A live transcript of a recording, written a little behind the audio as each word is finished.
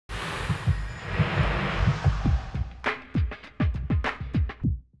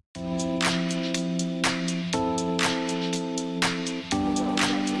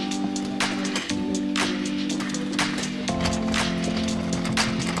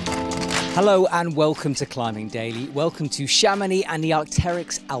Hello and welcome to Climbing Daily. Welcome to Chamonix and the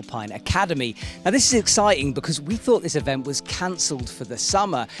Arc'teryx Alpine Academy. Now this is exciting because we thought this event was cancelled for the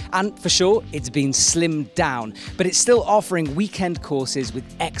summer, and for sure it's been slimmed down, but it's still offering weekend courses with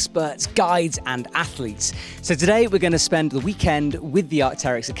experts, guides and athletes. So today we're going to spend the weekend with the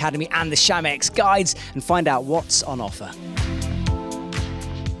Arc'teryx Academy and the Chamonix guides and find out what's on offer.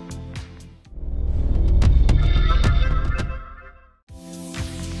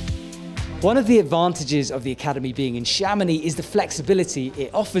 One of the advantages of the Academy being in Chamonix is the flexibility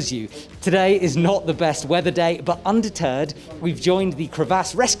it offers you. Today is not the best weather day, but undeterred, we've joined the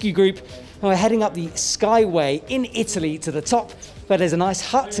crevasse rescue group and we're heading up the Skyway in Italy to the top, where there's a nice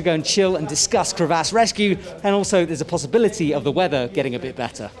hut to go and chill and discuss crevasse rescue, and also there's a possibility of the weather getting a bit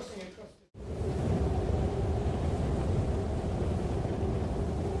better.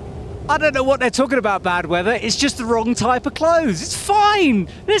 I don't know what they're talking about bad weather, it's just the wrong type of clothes. It's fine,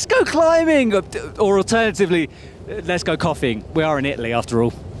 let's go climbing, or alternatively, let's go coffeeing. We are in Italy after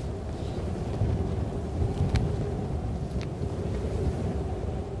all.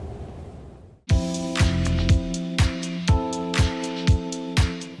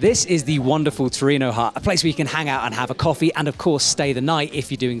 This is the wonderful Torino hut, a place where you can hang out and have a coffee and of course stay the night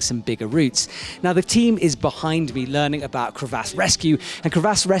if you're doing some bigger routes. Now the team is behind me learning about crevasse rescue, and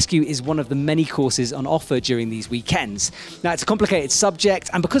crevasse rescue is one of the many courses on offer during these weekends. Now it's a complicated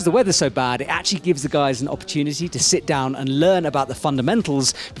subject, and because the weather's so bad, it actually gives the guys an opportunity to sit down and learn about the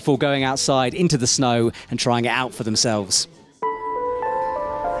fundamentals before going outside into the snow and trying it out for themselves.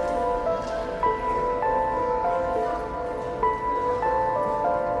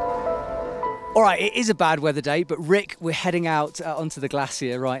 All right, it is a bad weather day, but Rick, we're heading out onto the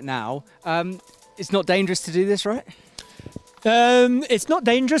glacier right now. It's not dangerous to do this, right? It's not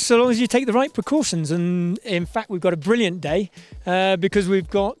dangerous so long as you take the right precautions, and in fact we've got a brilliant day because we've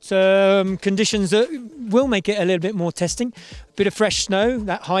got conditions that will make it a little bit more testing. A bit of fresh snow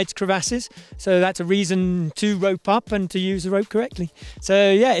that hides crevasses, so that's a reason to rope up and to use the rope correctly.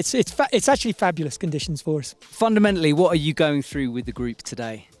 So yeah, it's actually fabulous conditions for us. Fundamentally, what are you going through with the group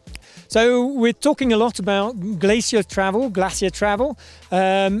today? So we're talking a lot about glacier travel,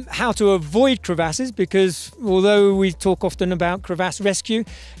 how to avoid crevasses, because although we talk often about crevasse rescue,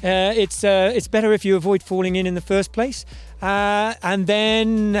 it's better if you avoid falling in the first place. And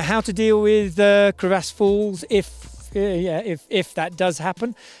then how to deal with crevasse falls if that does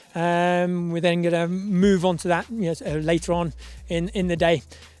happen. We're then going to move on to that later on in the day.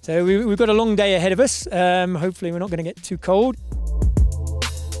 So we've got a long day ahead of us. Hopefully we're not going to get too cold.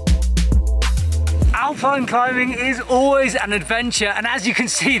 Alpine climbing is always an adventure, and as you can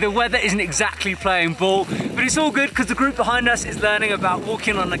see the weather isn't exactly playing ball, but it's all good because the group behind us is learning about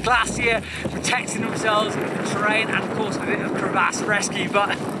walking on a glacier, protecting themselves with the terrain and of course a bit of crevasse rescue,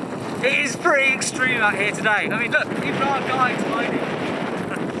 but it is pretty extreme out here today. I mean look, even our guide's hiding.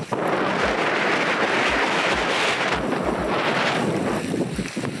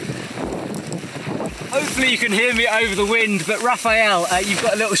 Hopefully you can hear me over the wind, but Raphael, you've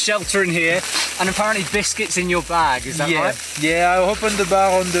got a little shelter in here and apparently biscuits in your bag, is that right? Yeah, I opened the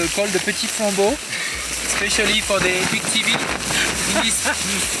bar on the called the Petit Flambeau, especially for the EpicTV in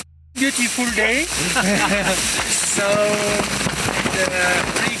this beautiful day. So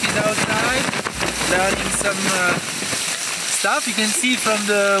Rick is outside learning some stuff. You can see from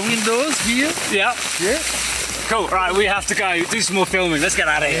the windows here. Yeah. Yeah. Cool, right, we have to go do some more filming. Let's get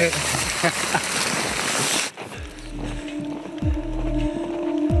out of here.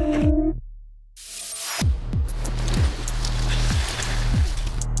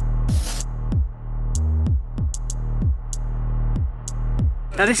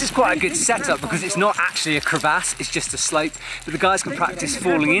 Now this is quite a good setup because it's not actually a crevasse, it's just a slope, but the guys can practice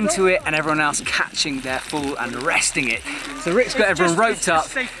falling into it and everyone else catching their fall and arresting it. So Rick's got everyone roped up.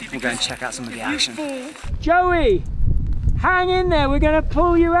 We'll go and check out some of the action. Joey, hang in there, we're going to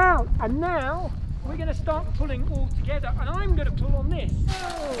pull you out. And now we're going to start pulling all together, and I'm going to pull on this.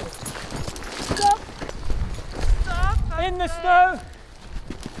 Stop! Stop! In the snow!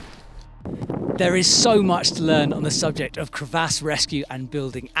 There is so much to learn on the subject of crevasse rescue and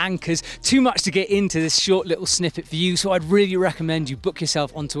building anchors. Too much to get into this short little snippet for you, so I'd really recommend you book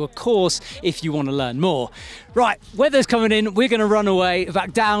yourself onto a course if you want to learn more. Right, weather's coming in, we're going to run away,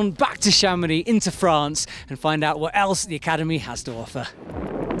 back to Chamonix, into France, and find out what else the Academy has to offer.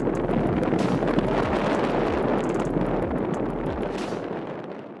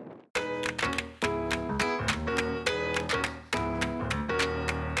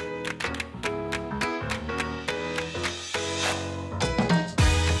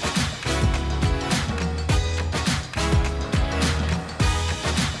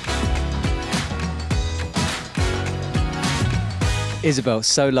 Isabel,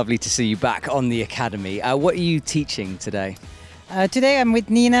 so lovely to see you back on the Academy. What are you teaching today? Today I'm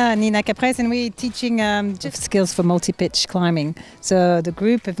with Nina Capres, and we're teaching just skills for multi-pitch climbing. So the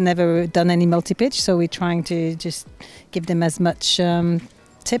group have never done any multi-pitch, so we're trying to just give them as much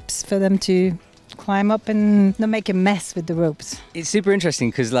tips for them to climb up and not make a mess with the ropes. It's super interesting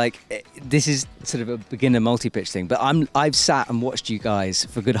because this is sort of a beginner multi-pitch thing, but I've sat and watched you guys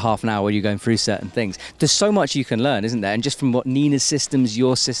for a good half an hour while you're going through certain things. There's so much you can learn, isn't there? And just from what Nina's systems,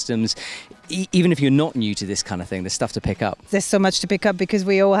 your systems, even if you're not new to this kind of thing, there's stuff to pick up. There's so much to pick up because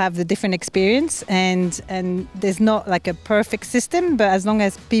we all have the different experience, and there's not like a perfect system, but as long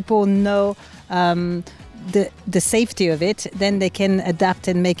as people know the safety of it, then they can adapt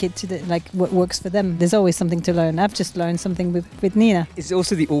and make it to what works for them. There's always something to learn. I've just learned something with Nina. It's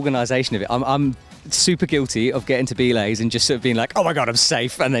also the organisation of it. I'm super guilty of getting to belays and just sort of being like, oh my God, I'm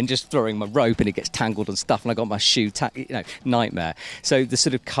safe, and then just throwing my rope and it gets tangled and stuff, and I got my shoe, nightmare. So the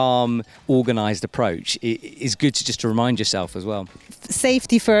sort of calm, organised approach is good to remind yourself as well.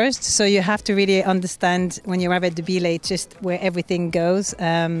 Safety first, so you have to really understand when you arrive at the belay just where everything goes.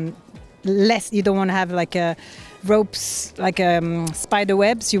 You don't want to have ropes, spider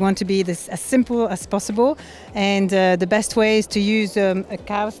webs. You want to be as simple as possible, and the best way is to use a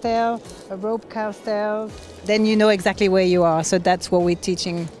cow's tail, a rope cow's tail. Then you know exactly where you are. So that's what we're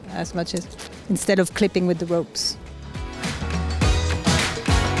teaching as much as instead of clipping with the ropes.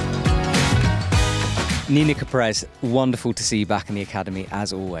 Nina Capres, wonderful to see you back in the Academy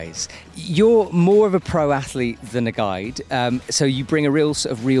as always. You're more of a pro athlete than a guide, so you bring a real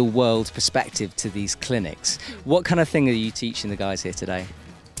sort of real world perspective to these clinics. What kind of thing are you teaching the guys here today?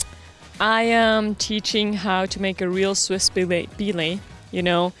 I am teaching how to make a real Swiss belay,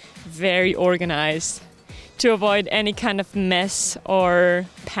 very organized, to avoid any kind of mess or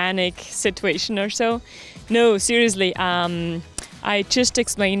panic situation or so. No, seriously, I just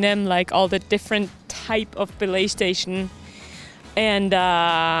explain them all the different type of belay station and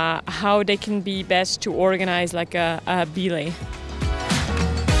how they can be best to organize a belay.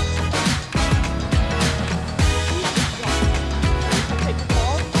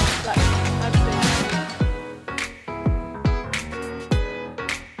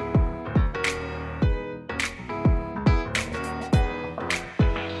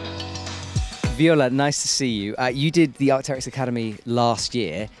 Viola, nice to see you. You did the Arc'teryx Academy last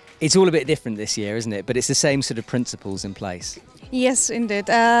year. It's all a bit different this year, isn't it? But it's the same sort of principles in place. Yes, indeed.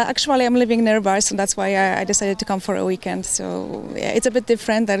 Actually, I'm living nearby, so that's why I decided to come for a weekend. So yeah, it's a bit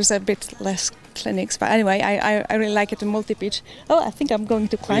different. There's a bit less clinics, but anyway, I really like it in multi-pitch. Oh, I think I'm going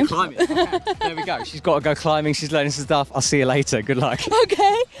to climb. You're climbing. Okay. There we go. She's got to go climbing. She's learning some stuff. I'll see you later. Good luck.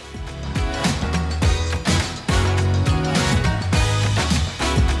 Okay.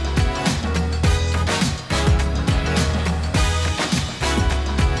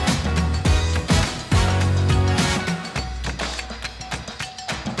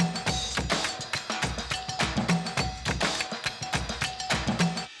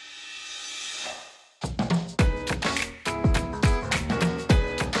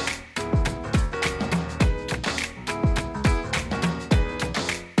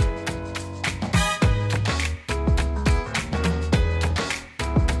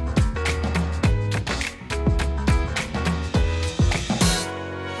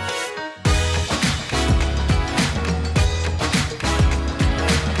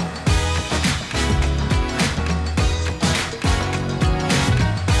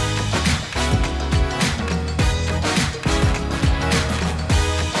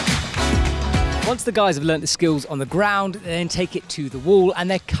 Once the guys have learnt the skills on the ground, they then take it to the wall, and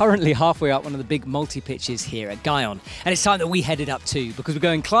they're currently halfway up one of the big multi-pitches here at Gaillon. And it's time that we headed up too, because we're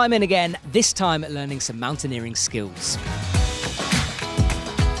going climbing again, this time learning some mountaineering skills.